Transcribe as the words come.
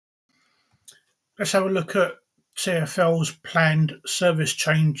Let's have a look at TfL's planned service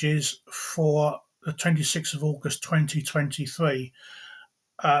changes for the 26th of August 2023.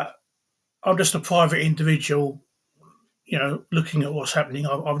 Uh, I'm just a private individual, looking at what's happening.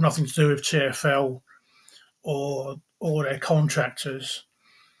 I've nothing to do with TfL or their contractors.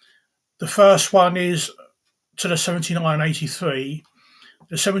 The first one is to the 7983.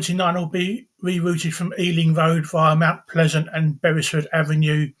 The 79 will be rerouted from Ealing Road via Mount Pleasant and Beresford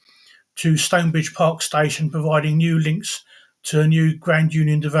Avenue to Stonebridge Park Station, providing new links to a new Grand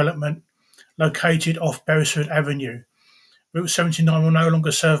Union development located off Beresford Avenue. Route 79 will no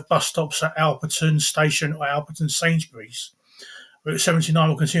longer serve bus stops at Alperton Station or Alperton Sainsbury's. Route 79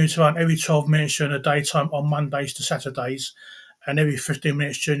 will continue to run every 12 minutes during the daytime on Mondays to Saturdays and every 15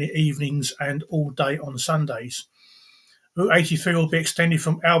 minutes during the evenings and all day on Sundays. Route 83 will be extended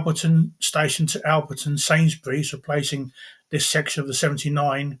from Alperton Station to Alperton Sainsbury's, replacing this section of the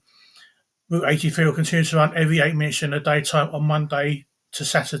 79. Route 83 will continue to run every 8 minutes in the daytime on Monday to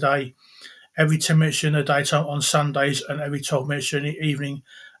Saturday, every 10 minutes in the daytime on Sundays, and every 12 minutes during the evening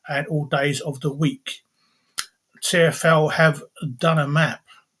and all days of the week. TfL have done a map,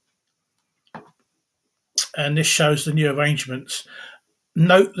 and this shows the new arrangements.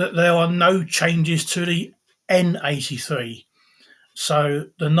 Note that there are no changes to the N83, so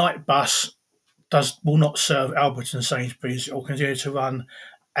the night bus will not serve Alperton Sainsbury's. It will continue to run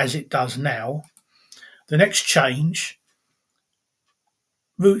as it does now. The next change,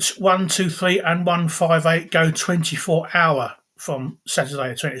 routes 123 and 158 go 24-hour from Saturday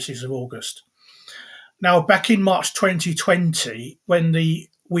the 26th of August. Now, back in March 2020, when the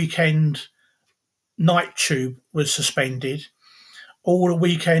weekend night tube was suspended, all the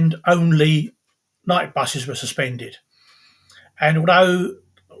weekend only night buses were suspended. And although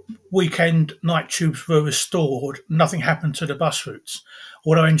weekend night tubes were restored, nothing happened to the bus routes.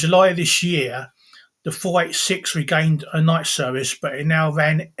 Although in July this year, the 486 regained a night service, but it now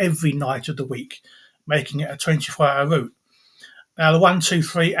ran every night of the week, making it a 24-hour route. Now, the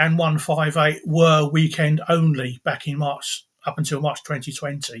 123 and 158 were weekend only back in March, up until March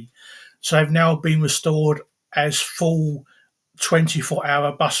 2020. So they've now been restored as full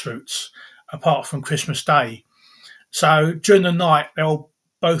 24-hour bus routes, apart from Christmas Day. So during the night, they'll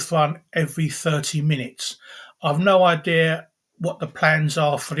both run every 30 minutes. I've no idea what the plans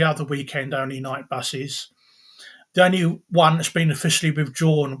are for the other weekend-only night buses. The only one that's been officially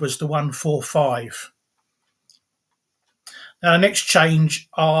withdrawn was the 145. Now, the next change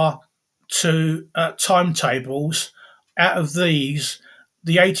are to timetables. Out of these,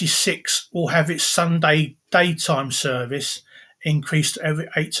 the 86 will have its Sunday daytime service increased every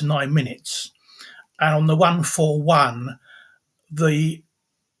 8 to 9 minutes. And on the 141, the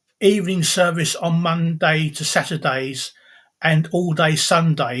evening service on Monday to Saturdays and all day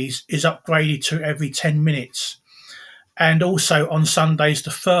Sundays is upgraded to every 10 minutes. And also on Sundays, the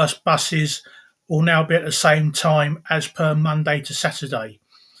first buses will now be at the same time as per Monday to Saturday.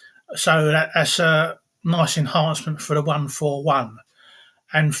 So that's a nice enhancement for the 141.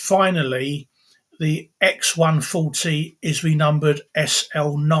 And finally, the X140 is renumbered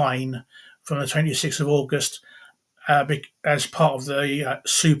SL9 from the 26th of August as part of the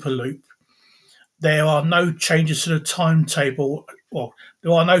Super Loop. There are no changes to the timetable. Well,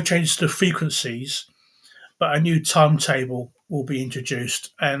 there are no changes to the frequencies, but a new timetable will be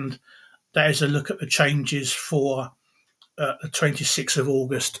introduced. And that is a look at the changes for the 26th of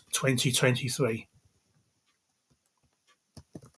August 2023.